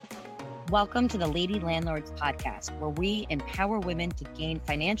Welcome to the Lady Landlords podcast, where we empower women to gain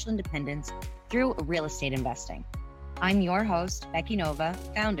financial independence through real estate investing. I'm your host, Becky Nova,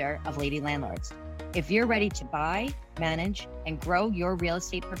 founder of Lady Landlords. If you're ready to buy, manage, and grow your real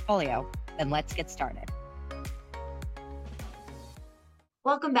estate portfolio, then let's get started.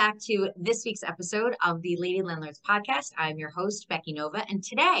 Welcome back to this week's episode of the Lady Landlords podcast. I'm your host, Becky Nova, and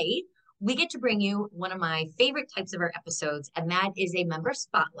today we get to bring you one of my favorite types of our episodes, and that is a member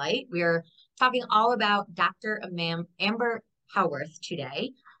spotlight. We're talking all about Dr. Amber Howarth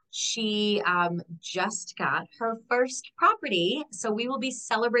today. She just got her first property, so we will be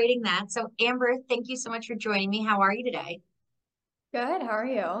celebrating that. So Amber, thank you so much for joining me. How are you today? Good. How are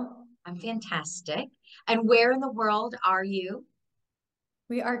you? I'm fantastic. And where in the world are you?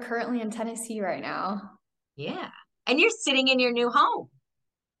 We are currently in Tennessee right now. Yeah. And you're sitting in your new home.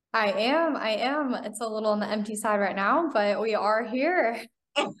 I am. It's a little on the empty side right now, but we are here.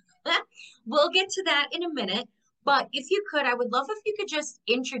 We'll get to that in a minute. But if you could, I would love if you could just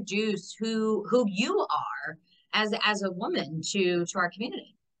introduce who you are as a woman to our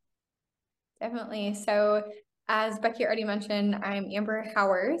community. Definitely. So as Becky already mentioned, I'm Amber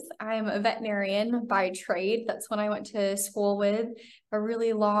Howarth. I'm a veterinarian by trade. That's when I went to school with a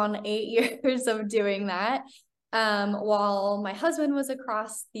really long 8 years of doing that. While my husband was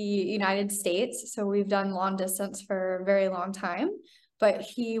across the United States. So we've done long distance for a very long time, but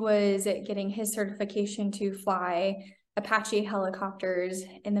he was getting his certification to fly Apache helicopters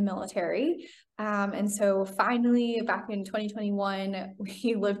in the military. And so finally back in 2021,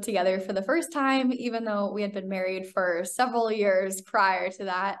 we lived together for the first time, even though we had been married for several years prior to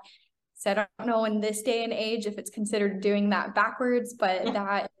that. So I don't know in this day and age if it's considered doing that backwards, but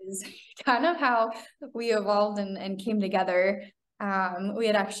that is kind of how we evolved and came together. We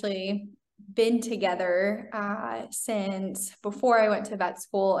had actually been together since before I went to vet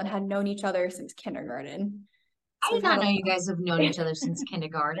school and had known each other since kindergarten. I did not know you guys have known each other since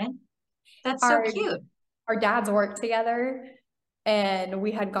kindergarten. That's so cute. Our dads worked together and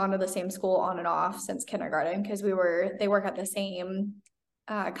we had gone to the same school on and off since kindergarten because they work at the same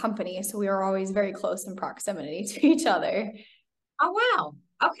company. So we were always very close in proximity to each other. Oh, wow.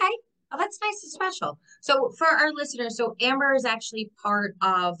 Okay. Oh, that's nice and special. So for our listeners, so Amber is actually part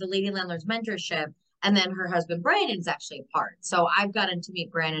of the Lady Landlords mentorship, and then her husband Brandon is actually a part. So I've gotten to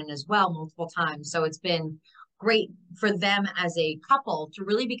meet Brandon as well multiple times. So it's been great for them as a couple to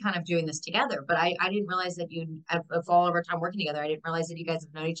really be kind of doing this together. But I didn't realize that of all of our time working together, I didn't realize that you guys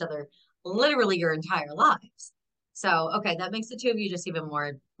have known each other literally your entire lives. So, okay, that makes the two of you just even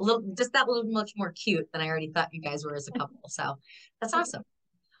more, just that little much more cute than I already thought you guys were as a couple. So that's awesome.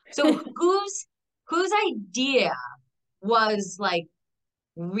 So whose idea was like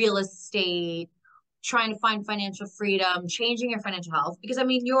real estate, trying to find financial freedom, changing your financial health? Because I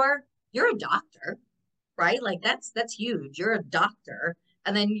mean, you're a doctor, right? Like that's huge. You're a doctor.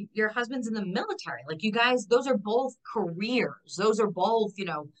 And then your husband's in the military. Like you guys, those are both careers. Those are both,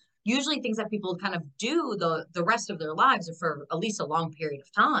 usually things that people kind of do the rest of their lives or for at least a long period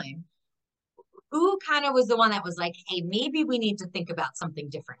of time. Who kind of was the one that was like, hey, maybe we need to think about something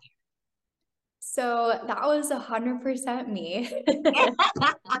different here? So that was 100% me. Good.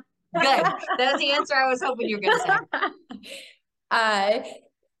 That's the answer I was hoping you were going to say.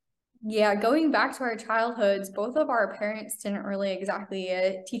 Yeah, going back to our childhoods, both of our parents didn't really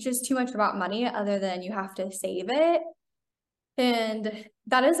exactly teach us too much about money other than you have to save it. And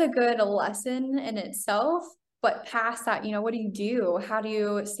that is a good lesson in itself. But past that, what do you do? How do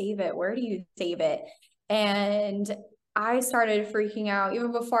you save it? Where do you save it? And I started freaking out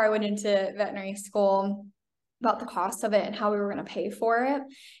even before I went into veterinary school about the cost of it and how we were going to pay for it.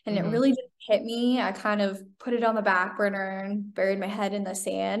 And it really didn't hit me. I kind of put it on the back burner and buried my head in the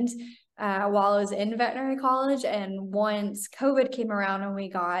sand while I was in veterinary college. And once COVID came around and we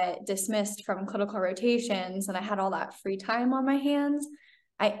got dismissed from clinical rotations and I had all that free time on my hands,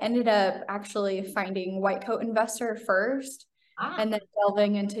 I ended up actually finding White Coat Investor first and then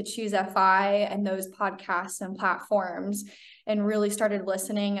delving into Choose FI and those podcasts and platforms and really started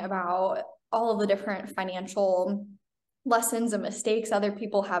listening about all of the different financial lessons and mistakes other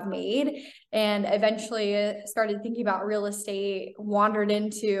people have made, and eventually started thinking about real estate, wandered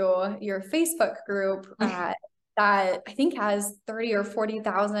into your Facebook group that I think has 30 or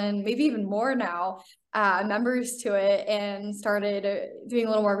 40,000, maybe even more now, members to it, and started doing a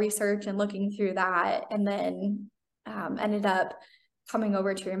little more research and looking through that, and then ended up coming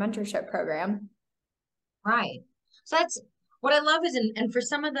over to your mentorship program. Right. So that's what I love is, and for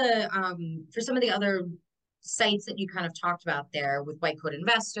some of the other sites that you kind of talked about there with White Coat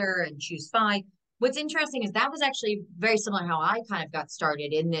Investor and Choose FI, What's interesting is that was actually very similar how I kind of got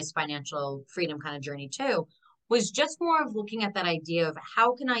started in this financial freedom kind of journey too, was just more of looking at that idea of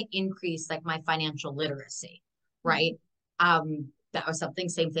how can I increase like my financial literacy, right? That was something,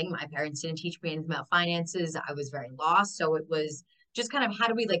 same thing. My parents didn't teach me anything about finances. I was very lost. So it was just kind of how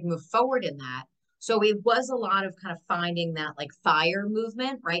do we like move forward in that? So it was a lot of kind of finding that like FIRE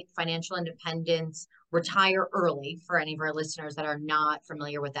movement, right? Financial independence, retire early for any of our listeners that are not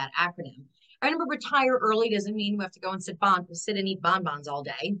familiar with that acronym. I remember retire early doesn't mean we have to go and sit and eat bonbons all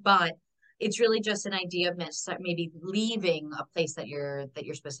day, but it's really just an idea of maybe leaving a place that you're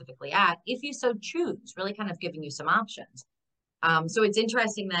specifically at, if you so choose, really kind of giving you some options. So it's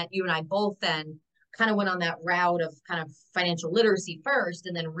interesting that you and I both then kind of went on that route of kind of financial literacy first,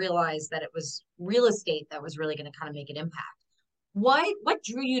 and then realized that it was real estate that was really going to kind of make an impact. What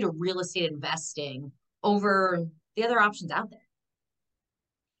drew you to real estate investing over the other options out there?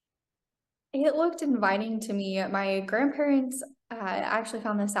 It looked inviting to me. My grandparents actually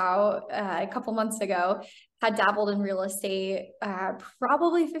found this out a couple months ago, had dabbled in real estate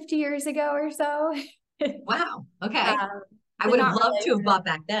probably 50 years ago or so. Wow. Okay. I But would have not loved to have really. bought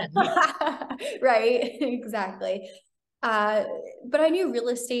back then. Right, exactly. Uh, but I knew real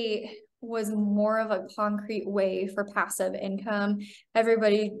estate was more of a concrete way for passive income.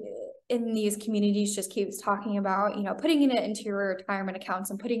 Everybody in these communities just keeps talking about, putting it into your retirement accounts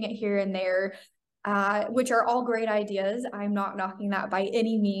and putting it here and there, which are all great ideas. I'm not knocking that by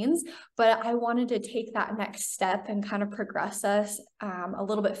any means, but I wanted to take that next step and kind of progress us a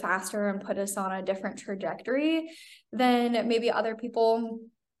little bit faster and put us on a different trajectory than maybe other people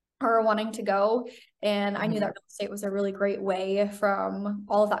are wanting to go. And I knew that real estate was a really great way from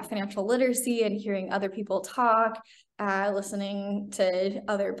all of that financial literacy and hearing other people talk, listening to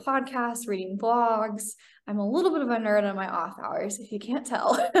other podcasts, reading blogs. I'm a little bit of a nerd on my off hours, if you can't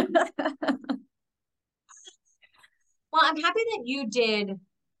tell. Well, I'm happy that you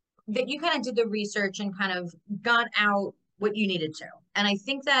kind of did the research and kind of got out what you needed to. And I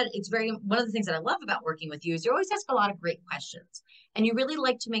think that it's one of the things that I love about working with you is you always ask a lot of great questions. And you really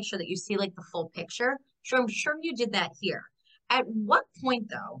like to make sure that you see like the full picture. So I'm sure you did that here. At what point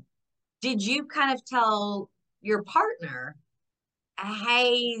though, did you kind of tell your partner,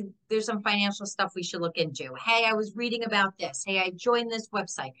 hey, there's some financial stuff we should look into. Hey, I was reading about this. Hey, I joined this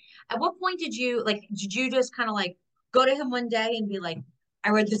website. At what point did you just kind of like go to him one day and be like,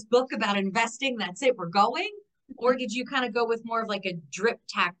 I read this book about investing. That's it. We're going. Or did you kind of go with more of like a drip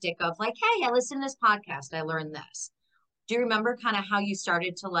tactic of like, hey, I listened to this podcast. I learned this. Do you remember kind of how you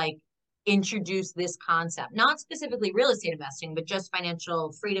started to like introduce this concept, not specifically real estate investing, but just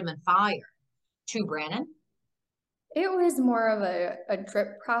financial freedom and FIRE to Brandon? It was more of a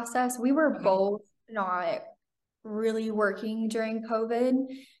drip process. We were Okay. both not really working during COVID,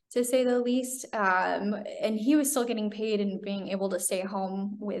 to say the least. And he was still getting paid and being able to stay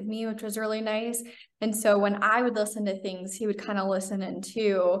home with me, which was really nice. And so when I would listen to things, he would kind of listen in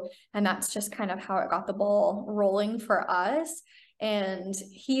too. And that's just kind of how it got the ball rolling for us. And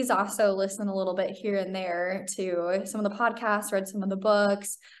he's also listened a little bit here and there to some of the podcasts, read some of the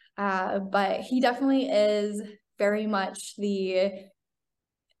books. But he definitely is very much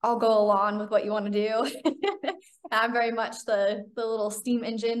I'll go along with what you want to do. I'm very much the little steam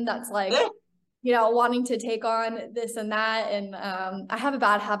engine that's like, wanting to take on this and that. And I have a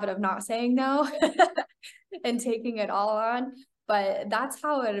bad habit of not saying no and taking it all on. But that's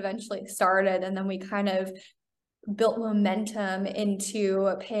how it eventually started. And then we kind of built momentum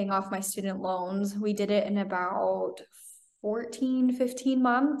into paying off my student loans. We did it in about 14, 15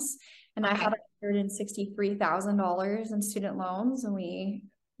 months. And I had $163,000 in student loans, and we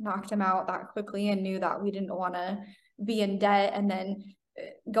knocked them out that quickly and knew that we didn't want to be in debt. And then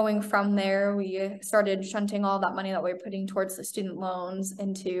going from there, we started shunting all that money that we were putting towards the student loans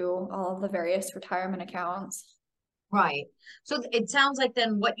into all of the various retirement accounts. Right. So it sounds like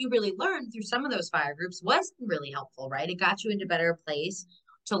then what you really learned through some of those FIRE groups was really helpful, right? It got you into a better place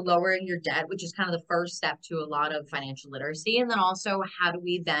to lowering your debt, which is kind of the first step to a lot of financial literacy. And then also, how do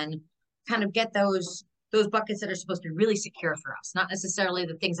we then kind of get those buckets that are supposed to be really secure for us, not necessarily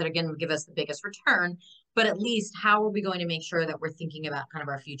the things that are going to give us the biggest return, but at least how are we going to make sure that we're thinking about kind of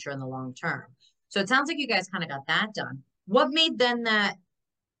our future in the long term? So it sounds like you guys kind of got that done. What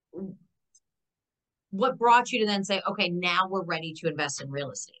brought you to then say, okay, now we're ready to invest in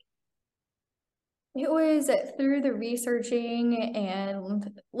real estate? It was through the researching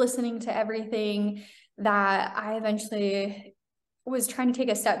and listening to everything that I eventually was trying to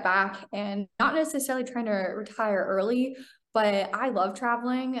take a step back and not necessarily trying to retire early, But I love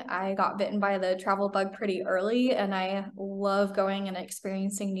traveling. I got bitten by the travel bug pretty early, and I love going and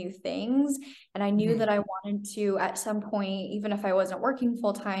experiencing new things. And I knew Mhm. that I wanted to, at some point, even if I wasn't working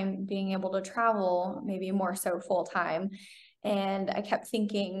full time, being able to travel, maybe more so full time. And I kept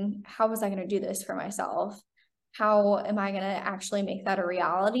thinking, how was I going to do this for myself? How am I going to actually make that a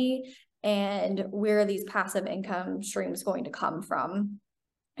reality? And where are these passive income streams going to come from?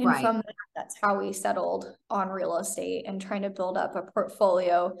 And Right. from that, that's how we settled on real estate and trying to build up a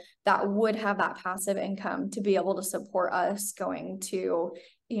portfolio that would have that passive income to be able to support us going to,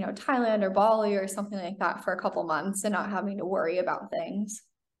 Thailand or Bali or something like that for a couple months and not having to worry about things.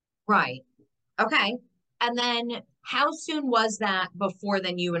 Right. Okay. And then how soon was that before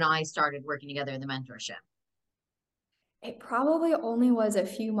then you and I started working together in the mentorship? It probably only was a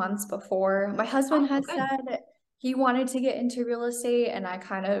few months before. My husband Oh, had good. said he wanted to get into real estate, and I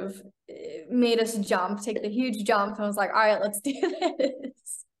kind of made us jump, take the huge jump, and was like, all right, let's do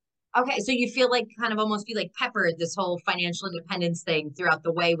this. Okay, so you feel like kind of almost be like peppered this whole financial independence thing throughout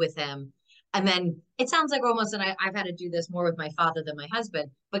the way with him. And then it sounds like almost, and I've had to do this more with my father than my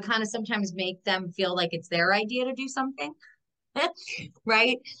husband, but kind of sometimes make them feel like it's their idea to do something.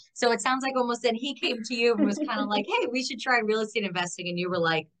 Right? So it sounds like almost then he came to you and was kind of like, hey, we should try real estate investing. And you were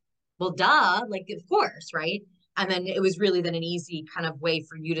like, well, duh, like, of course, right? And then it was really then an easy kind of way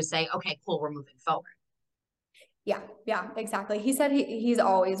for you to say, okay, cool, we're moving forward. Yeah, exactly. He said he's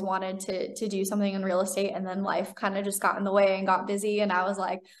always wanted to do something in real estate, and then life kind of just got in the way and got busy. And I was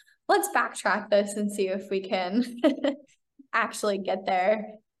like, let's backtrack this and see if we can actually get there.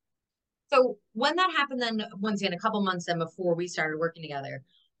 So when that happened, then once again, a couple months then before we started working together,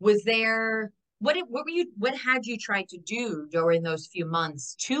 was there what were you what had you tried to do during those few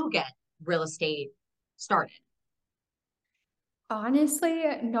months to get real estate started? Honestly,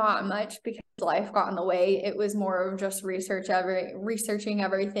 not much because life got in the way. It was more of just researching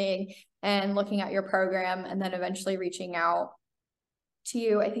everything and looking at your program and then eventually reaching out to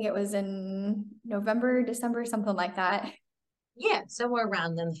you. I think it was in November, December, something like that. Yeah, somewhere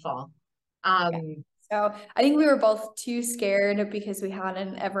around in the fall. Yeah. Um, So I think we were both too scared because we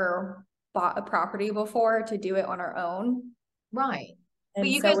hadn't ever bought a property before to do it on our own. right. But And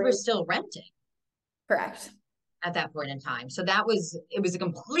you so guys were we're still renting correct. at that point in time. So it was a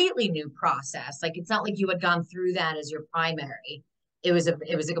completely new process. Like it's not like you had gone through that as your primary. It was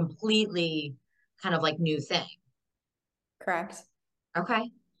a completely kind of like new thing. Correct.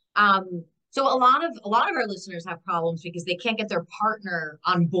 Okay. So a lot of our listeners have problems because they can't get their partner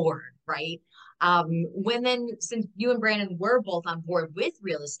on board, right? When then since you and Brandon were both on board with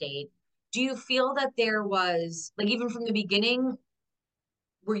real estate, do you feel that there was like even from the beginning,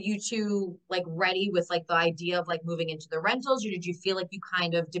 were you two like ready with like the idea of like moving into the rentals, or did you feel like you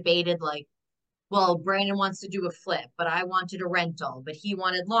kind of debated like, well, Brandon wants to do a flip, but I wanted a rental, but he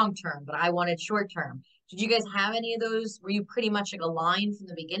wanted long term, but I wanted short term. Did you guys have any of those? Were you pretty much like aligned from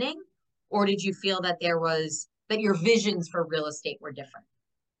the beginning? Or did you feel that that your visions for real estate were different?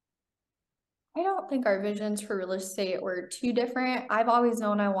 I don't think our visions for real estate were too different. I've always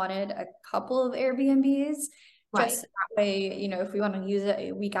known I wanted a couple of Airbnbs, Right, just that way, if we want to use it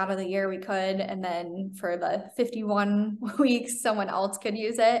a week out of the year, we could. And then for the 51 weeks, someone else could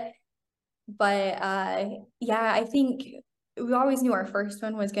use it. But yeah, I think we always knew our first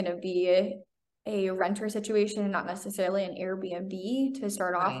one was going to be a renter situation, not necessarily an Airbnb to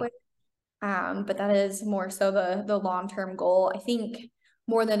start off right, with. But that is more so the long-term goal. I think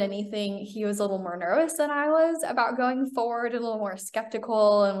more than anything, he was a little more nervous than I was about going forward, a little more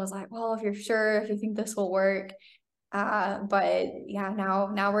skeptical, and was like, well, if you're sure, if you think this will work. But yeah,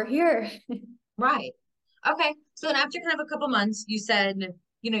 now we're here. right. Okay. So then after kind of a couple months, you said,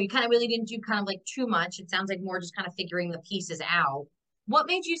 you kind of really didn't do kind of like too much. It sounds like more just kind of figuring the pieces out. What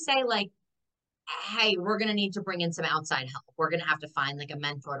made you say like, hey, we're gonna need to bring in some outside help. We're gonna have to find like a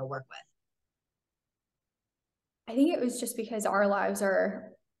mentor to work with. I think it was just because our lives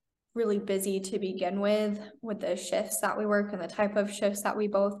are really busy to begin with the shifts that we work and the type of shifts that we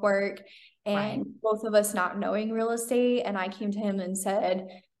both work, Right, and both of us not knowing real estate. And I came to him and said,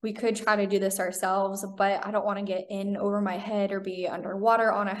 we could try to do this ourselves, but I don't want to get in over my head or be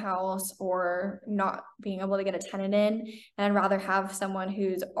underwater on a house or not being able to get a tenant in. And I'd rather have someone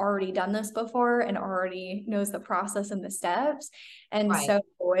who's already done this before and already knows the process and the steps. And right. so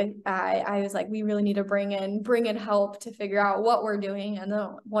I was like, we really need to bring in help to figure out what we're doing. And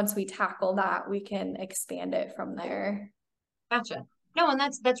then once we tackle that, we can expand it from there. Gotcha. No, and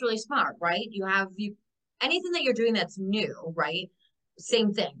that's really smart, right? You anything that you're doing that's new, right?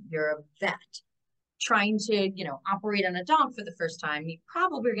 Same thing. You're a vet. trying to, operate on a dog for the first time, you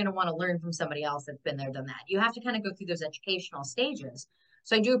probably are going to want to learn from somebody else that's been there, done that. You have to kind of go through those educational stages.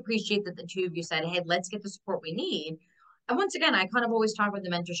 So I do appreciate that the two of you said, hey, let's get the support we need. And once again, I kind of always talk about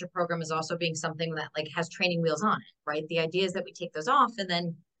the mentorship program as also being something that like has training wheels on it, right? The idea is that we take those off and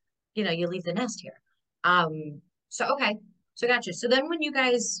then, you leave the nest here. So, okay. So gotcha. So then when you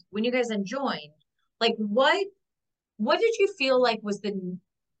guys then joined, like what did you feel like was the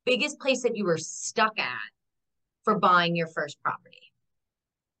biggest place that you were stuck at for buying your first property?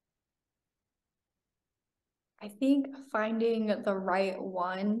 I think finding the right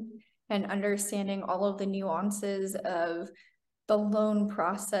one and understanding all of the nuances of the loan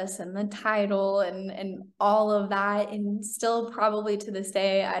process and the title and all of that. And still probably to this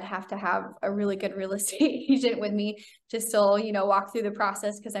day, I'd have to have a really good real estate agent with me to still, walk through the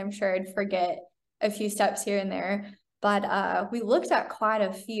process, because I'm sure I'd forget a few steps here and there. But we looked at quite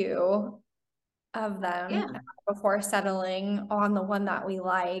a few of them before settling on the one that we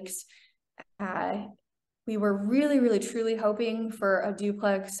liked. We were really, really, truly hoping for a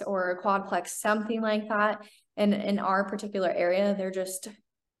duplex or a quadplex, something like that. And in our particular area, there just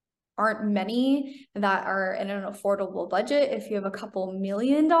aren't many that are in an affordable budget. If you have a couple $1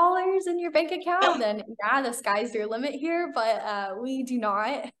 million in your bank account, then yeah, the sky's your limit here, but we do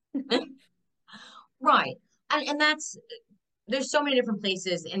not. Right. And there's so many different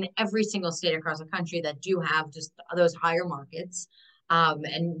places in every single state across the country that do have just those higher markets,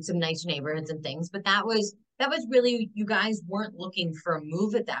 and some nice neighborhoods and things. But that was really, you guys weren't looking for a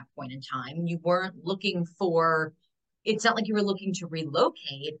move at that point in time. You weren't looking for, it's not like you were looking to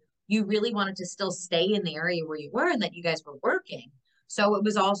relocate. You really wanted to still stay in the area where you were and that you guys were working. So it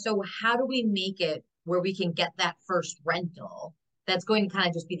was also, how do we make it where we can get that first rental that's going to kind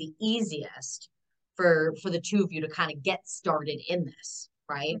of just be the easiest for the two of you to kind of get started in this,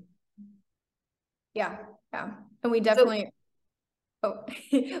 right? Yeah. And we definitely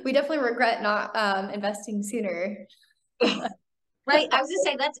we definitely regret not investing sooner. Right. I was gonna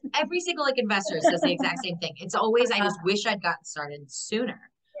say that's every single like investor says the exact same thing. It's always, I just wish I'd gotten started sooner.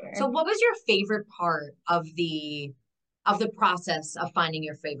 So what was your favorite part of the process of finding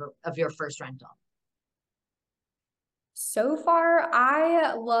your first rental? So far,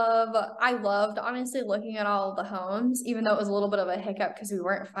 I loved honestly looking at all of the homes, even though it was a little bit of a hiccup because we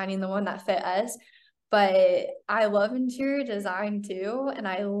weren't finding the one that fit us. But I love interior design too. And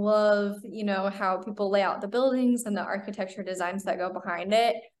I love, how people lay out the buildings and the architecture designs that go behind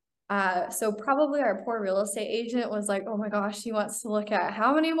it. So probably our poor real estate agent was like, oh my gosh, she wants to look at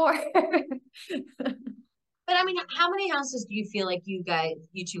how many more? But I mean, how many houses do you feel like you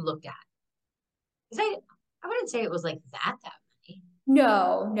two looked at? Because I wouldn't say it was like that many.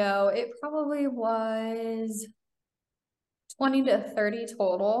 No, it probably was 20 to 30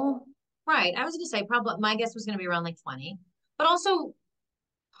 total. Right. I was going to say probably my guess was going to be around like 20. But also,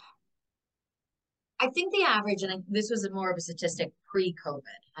 I think the average, and this was more of a statistic pre-COVID.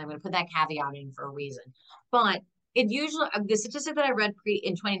 I'm going to put that caveat in for a reason. But it usually, the statistic that I read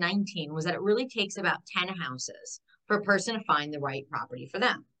in 2019 was that it really takes about 10 houses for a person to find the right property for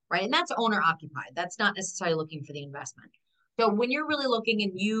them, right? And that's owner occupied. That's not necessarily looking for the investment. So when you're really looking,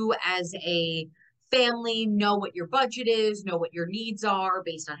 and you as a family know what your budget is, know what your needs are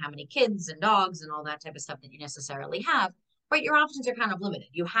based on how many kids and dogs and all that type of stuff that you necessarily have, right? Your options are kind of limited.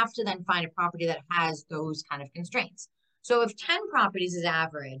 You have to then find a property that has those kind of constraints. So if 10 properties is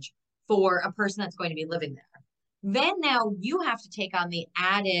average for a person that's going to be living there, then now you have to take on the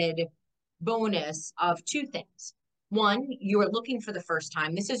added bonus of two things. One, you are looking for the first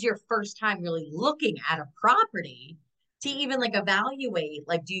time. This is your first time really looking at a property to even like evaluate,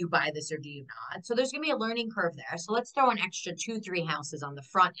 like, do you buy this or do you not? So there's going to be a learning curve there. So let's throw an extra 2-3 houses on the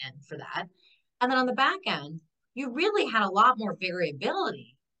front end for that. And then on the back end, you really had a lot more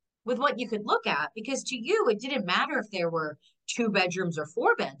variability with what you could look at, because to you, it didn't matter if there were 2 bedrooms or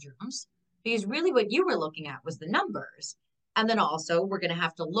 4 bedrooms, because really what you were looking at was the numbers. And then also we're going to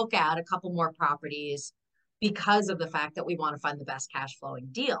have to look at a couple more properties because of the fact that we want to find the best cash flowing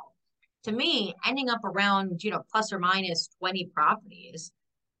deal. To me, ending up around, plus or minus 20 properties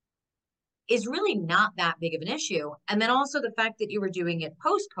is really not that big of an issue. And then also the fact that you were doing it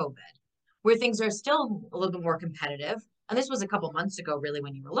post-COVID, where things are still a little bit more competitive. And this was a couple months ago, really,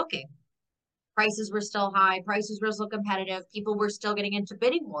 when you were looking. Prices were still high. Prices were still competitive. People were still getting into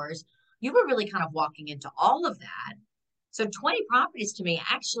bidding wars. You were really kind of walking into all of that. So 20 properties to me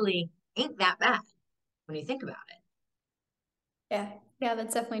actually ain't that bad when you think about it. Yeah,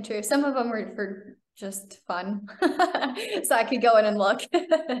 that's definitely true. Some of them were for just fun. So I could go in and look.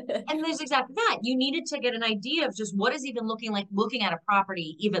 And there's exactly that. You needed to get an idea of just what is even looking at a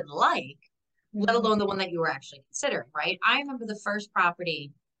property even like let Mhm. alone the one that you were actually considering, right? I remember the first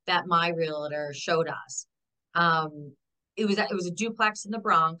property that my realtor showed us. Um, it was a duplex in the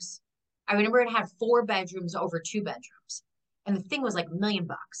Bronx. I remember it had 4 bedrooms over 2 bedrooms, and the thing was like $1 million.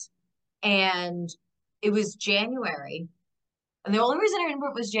 And it was January, and the only reason I remember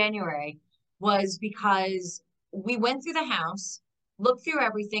it was January was because we went through the house, looked through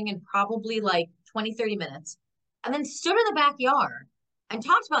everything in probably like 20, 30 minutes, and then stood in the backyard and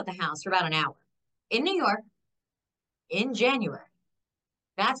talked about the house for about an hour in New York in January.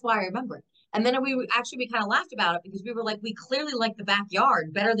 That's why I remember it. And then we kind of laughed about it because we were like, we clearly like the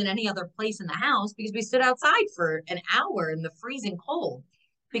backyard better than any other place in the house because we stood outside for an hour in the freezing cold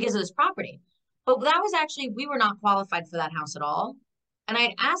because of this property. But that was actually, we were not qualified for that house at all. And I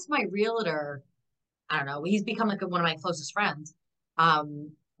had asked my realtor, I don't know, he's become like one of my closest friends.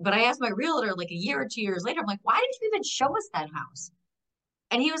 But I asked my realtor like a year or 2 years later, I'm like, why did you even show us that house?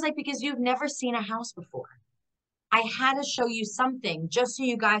 And he was like, because you've never seen a house before. I had to show you something just so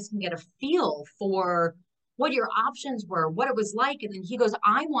you guys can get a feel for what your options were, what it was like. And then he goes,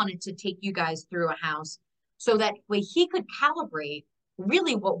 I wanted to take you guys through a house so that way he could calibrate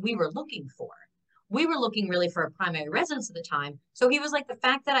really what we were looking for. We were looking really for a primary residence at the time. So he was like, the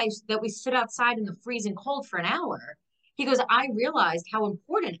fact that we stood outside in the freezing cold for an hour, he goes, I realized how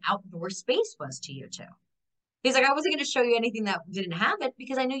important outdoor space was to you two. He's like, I wasn't going to show you anything that didn't have it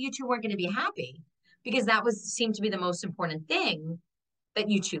because I knew you two weren't going to be happy because that was seemed to be the most important thing that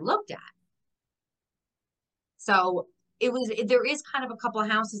you two looked at. So there is kind of a couple of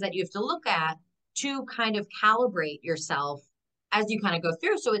houses that you have to look at to kind of calibrate yourself as you kind of go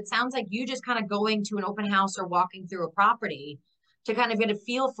through. So it sounds like you just kind of going to an open house or walking through a property to kind of get a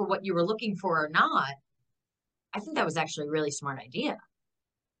feel for what you were looking for or not. I think that was actually a really smart idea.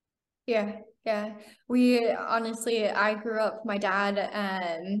 Yeah, yeah. We honestly, I grew up, my dad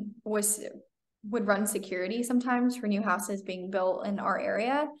would run security sometimes for new houses being built in our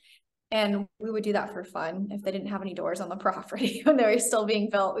area. And we would do that for fun if they didn't have any doors on the property when they were still being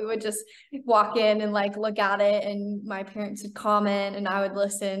built. We would just walk in and like look at it, and my parents would comment and I would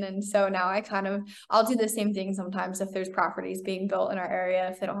listen. And so now I'll do the same thing sometimes if there's properties being built in our area.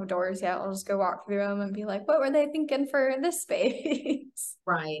 If they don't have doors yet, I'll just go walk through them and be like, what were they thinking for this space?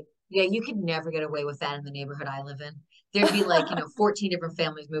 Right. Yeah, you could never get away with that in the neighborhood I live in. There'd be like, 14 different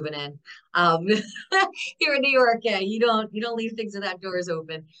families moving in. Here in New York, yeah, you don't leave things without doors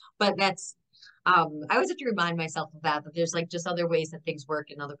open. But that's I always have to remind myself of that there's like just other ways that things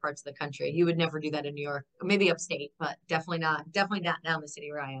work in other parts of the country. You would never do that in New York, maybe upstate, but definitely not down the city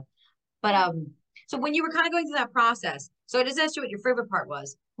where I am. But so when you were kind of going through that process, so I just asked you what your favorite part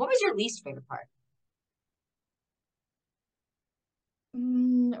was. What was your least favorite part?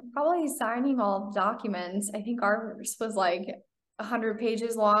 Probably signing all of the documents. I think ours was like 100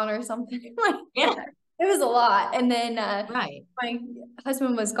 pages long or something like Yeah, that. It was a lot. And then right. my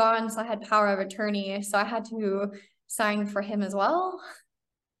husband was gone, so I had power of attorney, so I had to sign for him as well.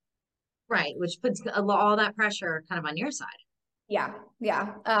 Right, which puts all that pressure kind of on your side. Yeah,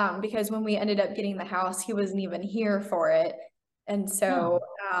 yeah. Because when we ended up getting the house, he wasn't even here for it. And so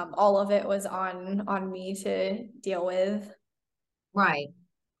No, all of it was on me to deal with. right.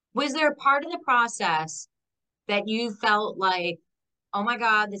 Was there a part of the process that you felt like, oh my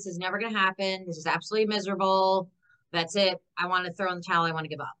God, this is never going to happen. This is absolutely miserable. That's it. I want to throw in the towel. I want to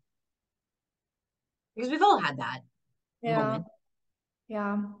give up. Because we've all had that Yeah, moment.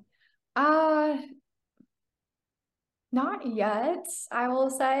 yeah. Uh Not yet, I will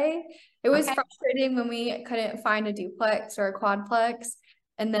say. It was Okay. frustrating when we couldn't find a duplex or a quadplex,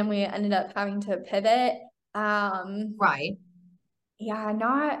 and then we ended up having to pivot. Um, Right. yeah,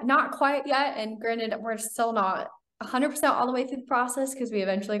 not quite yet. And granted, we're still not 100% all the way through the process because we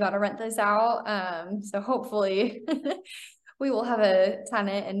eventually got to rent this out. So hopefully we will have a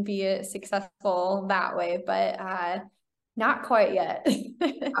tenant and be successful that way, but not quite yet.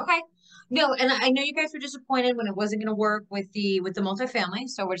 Okay. No, and I know you guys were disappointed when it wasn't going to work with the multifamily.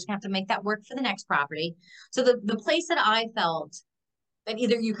 So we're just gonna have to make that work for the next property. So the place that I felt that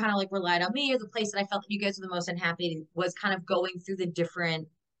either you kind of like relied on me or the place that I felt that you guys were the most unhappy was kind of going through the different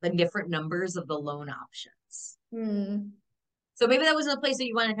numbers of the loan options. Hmm. So maybe that wasn't a place that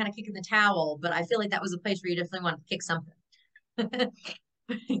you wanted to kind of kick in the towel, but I feel like that was a place where you definitely wanted to kick something.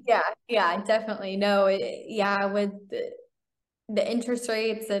 Yeah, yeah, definitely. No, yeah, with the interest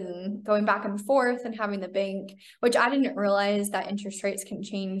rates and going back and forth and having the bank, which I didn't realize that interest rates can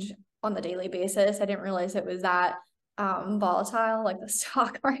change on the daily basis. I didn't realize it was that volatile like the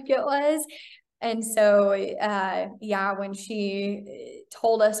stock market was. And so, yeah, when she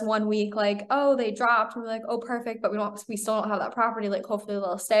told us one week, like, oh, they dropped, and we're like, oh, perfect, but we still don't have that property. Like, hopefully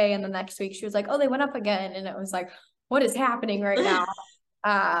they'll stay. And the next week she was like, oh, they went up again. And it was like, what is happening right now?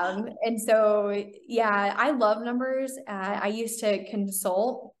 And so, yeah, I love numbers. I used to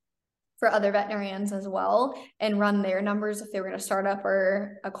consult for other veterinarians as well and run their numbers if they were going to start up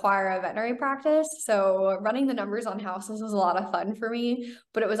or acquire a veterinary practice. So running the numbers on houses was a lot of fun for me,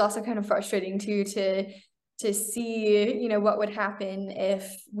 but it was also kind of frustrating too to see, you know, what would happen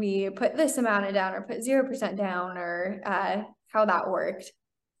if we put this amount down or put 0% down, or how that worked.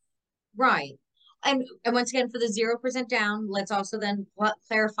 Right. And once again, for the 0% down, let's also then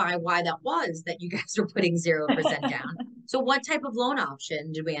clarify why that was that you guys were putting 0% down. So what type of loan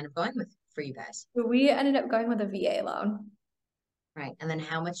option did we end up going with for you guys? We ended up going with a VA loan. Right. And then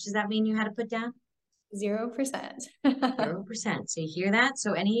how much does that mean you had to put down? 0%. 0%. So you hear that?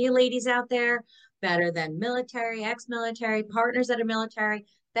 So any ladies out there better than military, ex-military, partners that are military,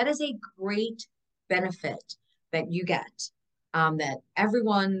 that is a great benefit that you get. That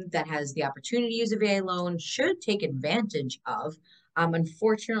everyone that has the opportunity to use a VA loan should take advantage of.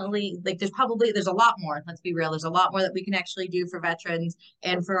 Unfortunately, like there's a lot more. Let's be real. There's a lot more that we can actually do for veterans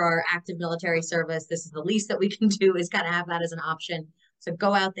and for our active military service. This is the least that we can do, is kind of have that as an option. So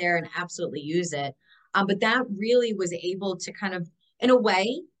go out there and absolutely use it. But that really was able to kind of, in a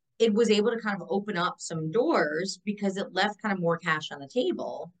way, it was able to kind of open up some doors because it left kind of more cash on the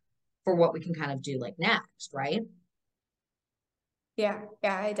table for what we can kind of do like next, right? Yeah,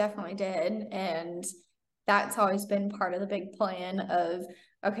 I definitely did. And that's always been part of the big plan of,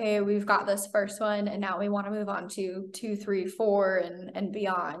 okay, we've got this first one and now we want to move on to 2, 3, 4 and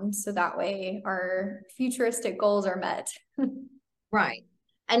beyond. So that way our futuristic goals are met. Right.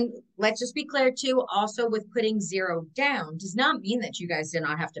 And let's just be clear too, also with putting 0 down does not mean that you guys did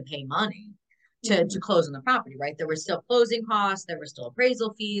not have to pay money to close on the property, right? There were still closing costs, there were still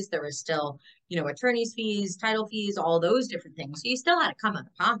appraisal fees, there was still, you know, attorney's fees, title fees, all those different things. So you still had to come out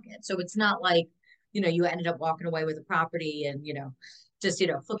of pocket. So it's not like, you know, you ended up walking away with a property and, you know, just, you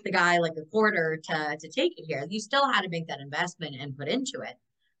know, flip the guy like a quarter to take it here. You still had to make that investment and put into it.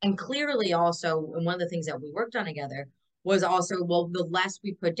 And clearly also, and one of the things that we worked on together was also, well, the less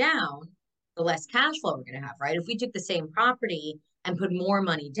we put down, the less cash flow we're going to have, right? If we took the same property and put more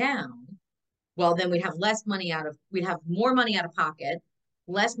money down, well, then we'd have more money out of pocket,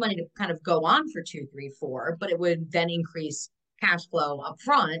 less money to kind of go on for 2, 3, 4, but it would then increase cash flow up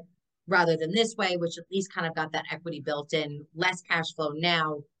front rather than this way, which at least kind of got that equity built in, less cash flow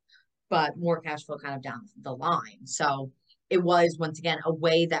now, but more cash flow kind of down the line. So it was, once again, a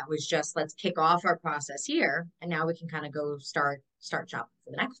way that was just, let's kick off our process here. And now we can kind of go start shopping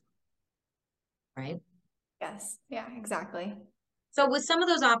for the next one. Right. Yes. Yeah, exactly. So with some of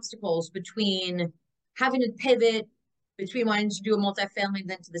those obstacles between having to pivot between wanting to do a multifamily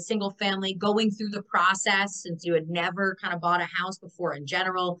then to the single family, going through the process since you had never kind of bought a house before in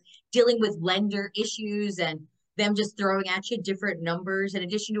general, dealing with lender issues and them just throwing at you different numbers in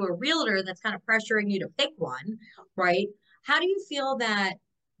addition to a realtor that's kind of pressuring you to pick one, right? How do you feel that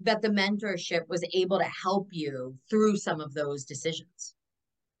the mentorship was able to help you through some of those decisions?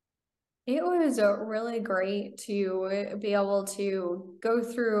 It was really great to be able to go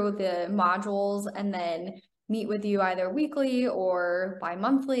through the modules and then meet with you either weekly or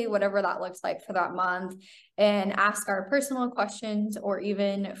bi-monthly, whatever that looks like for that month, and ask our personal questions, or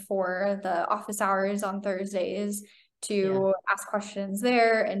even for the office hours on Thursdays to ask questions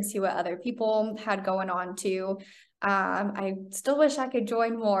there and see what other people had going on too. I still wish I could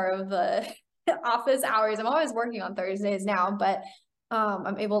join more of the office hours. I'm always working on Thursdays now, but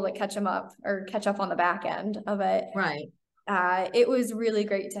I'm able to catch up on the back end of it. Right. It was really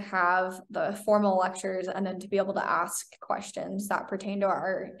great to have the formal lectures and then to be able to ask questions that pertain to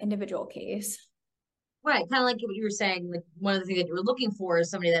our individual case. Right. Kind of like what you were saying, like one of the things that you were looking for is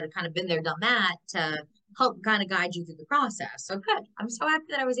somebody that had kind of been there, done that to help kind of guide you through the process. So good. I'm so happy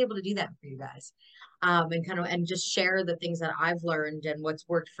that I was able to do that for you guys. And just share the things that I've learned and what's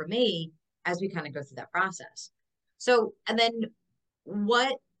worked for me as we kind of go through that process. So, and then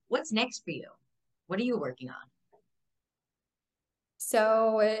what's next for you? What are you working on?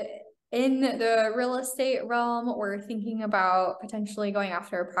 So in the real estate realm, we're thinking about potentially going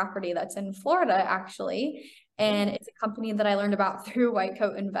after a property that's in Florida, actually. And it's a company that I learned about through White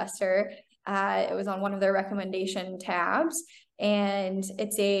Coat Investor. It was on one of their recommendation tabs. And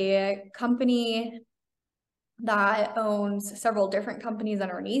it's a company that owns several different companies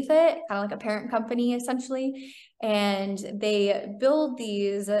underneath it, kind of like a parent company essentially. And they build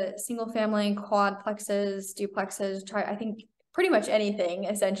these single family quadplexes, duplexes, I think pretty much anything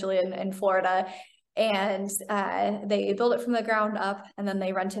essentially in Florida. And they build it from the ground up, and then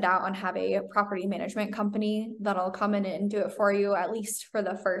they rent it out and have a property management company that'll come in and do it for you, at least for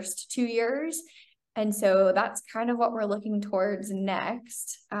the first 2 years. And so that's kind of what we're looking towards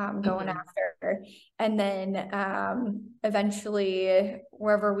next, going after. And then eventually,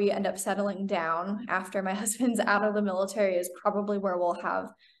 wherever we end up settling down after my husband's out of the military is probably where we'll have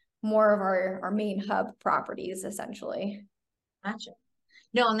more of our main hub properties, essentially. Gotcha.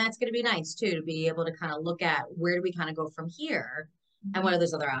 No, and that's going to be nice too, to be able to kind of look at where do we kind of go from here and what are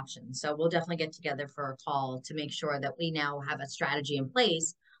those other options. So we'll definitely get together for a call to make sure that we now have a strategy in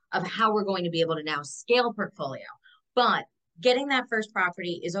place of how we're going to be able to now scale portfolio. But getting that first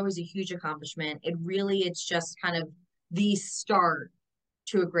property is always a huge accomplishment. It's just kind of the start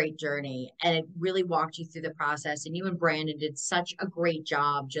to a great journey. And it really walked you through the process. And you and Brandon did such a great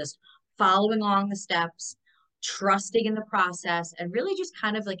job just following along the steps, trusting in the process, and really just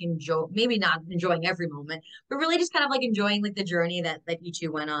kind of like maybe not enjoying every moment, but really just kind of like enjoying like the journey that you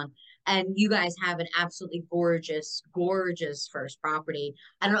two went on. And you guys have an absolutely gorgeous, gorgeous first property.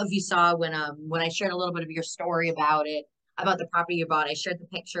 I don't know if you saw when I shared a little bit of your story about it, about the property you bought. I shared the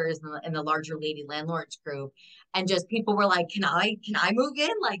pictures in the larger Lady Landlords group, and just people were like, can I move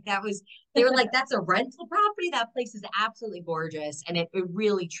in? Like they were like, that's a rental property. That place is absolutely gorgeous. And it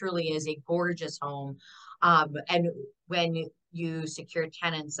really, truly is a gorgeous home. And when you secure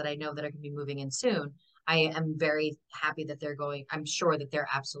tenants that I know that are going to be moving in soon, I am very happy that I'm sure that they're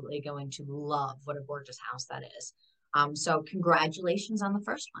absolutely going to love what a gorgeous house that is. So congratulations on the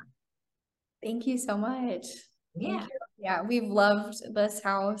first one. Thank you so much. Yeah. Yeah, we've loved this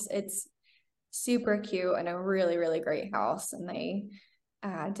house. It's super cute and a really, really great house. And they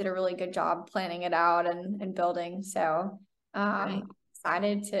did a really good job planning it out and building. So Right.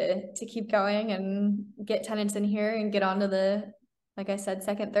 excited to keep going and get tenants in here and get onto the, like I said,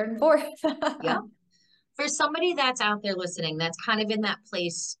 second, third, and fourth. Yeah. For somebody that's out there listening, that's kind of in that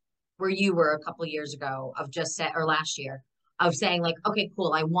place where you were a couple years ago of or last year of saying like, okay,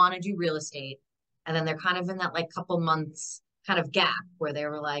 cool, I want to do real estate. And then they're kind of in that like couple months kind of gap where they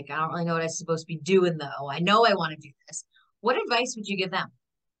were like, I don't really know what I'm supposed to be doing though. I know I want to do this. What advice would you give them?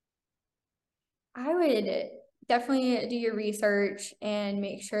 I would definitely do your research and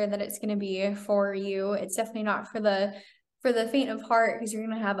make sure that it's going to be for you. It's definitely not for the faint of heart, because you're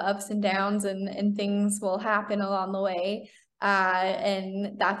going to have ups and downs and things will happen along the way.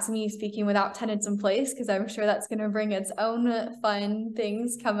 And that's me speaking without tenants in place, because I'm sure that's going to bring its own fun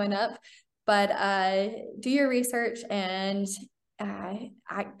things coming up. But do your research and I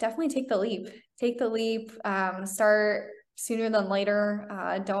definitely take the leap. Take the leap. Start sooner than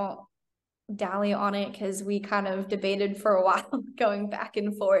later. Don't dally on it, because we kind of debated for a while going back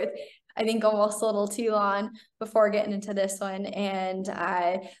and forth. I think almost a little too long before getting into this one. And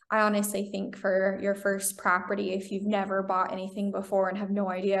I honestly think for your first property, if you've never bought anything before and have no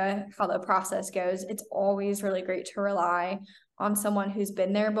idea how the process goes, it's always really great to rely on someone who's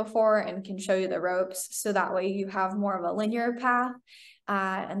been there before and can show you the ropes. So that way you have more of a linear path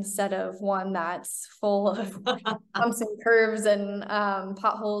instead of one that's full of bumps and curves and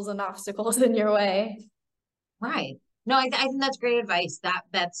potholes and obstacles in your way. Right. No, I think that's great advice.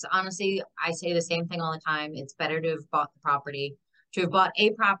 That's honestly, I say the same thing all the time. It's better to have bought to have bought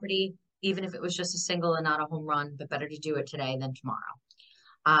a property, even if it was just a single and not a home run, but better to do it today than tomorrow.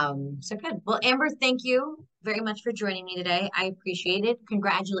 So good. Well, Amber, thank you very much for joining me today. I appreciate it.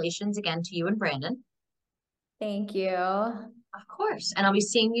 Congratulations again to you and Brandon. Thank you. Of course. And I'll be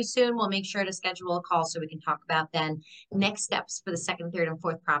seeing you soon. We'll make sure to schedule a call so we can talk about then next steps for the second, third, and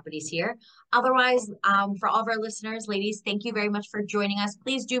fourth properties here. Otherwise, for all of our listeners, ladies, thank you very much for joining us.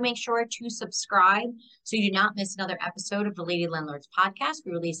 Please do make sure to subscribe so you do not miss another episode of the Lady Landlords podcast.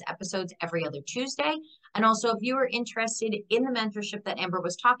 We release episodes every other Tuesday. And also, if you are interested in the mentorship that Amber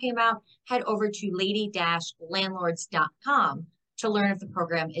was talking about, head over to lady-landlords.com to learn if the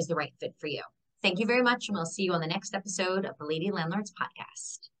program is the right fit for you. Thank you very much, and we'll see you on the next episode of the Lady Landlords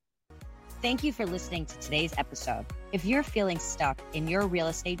podcast. Thank you for listening to today's episode. If you're feeling stuck in your real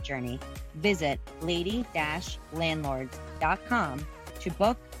estate journey, visit lady-landlords.com to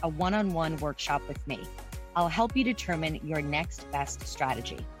book a one-on-one workshop with me. I'll help you determine your next best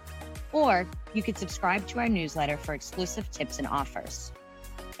strategy. Or you could subscribe to our newsletter for exclusive tips and offers.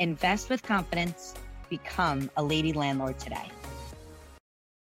 Invest with confidence. Become a Lady Landlord today.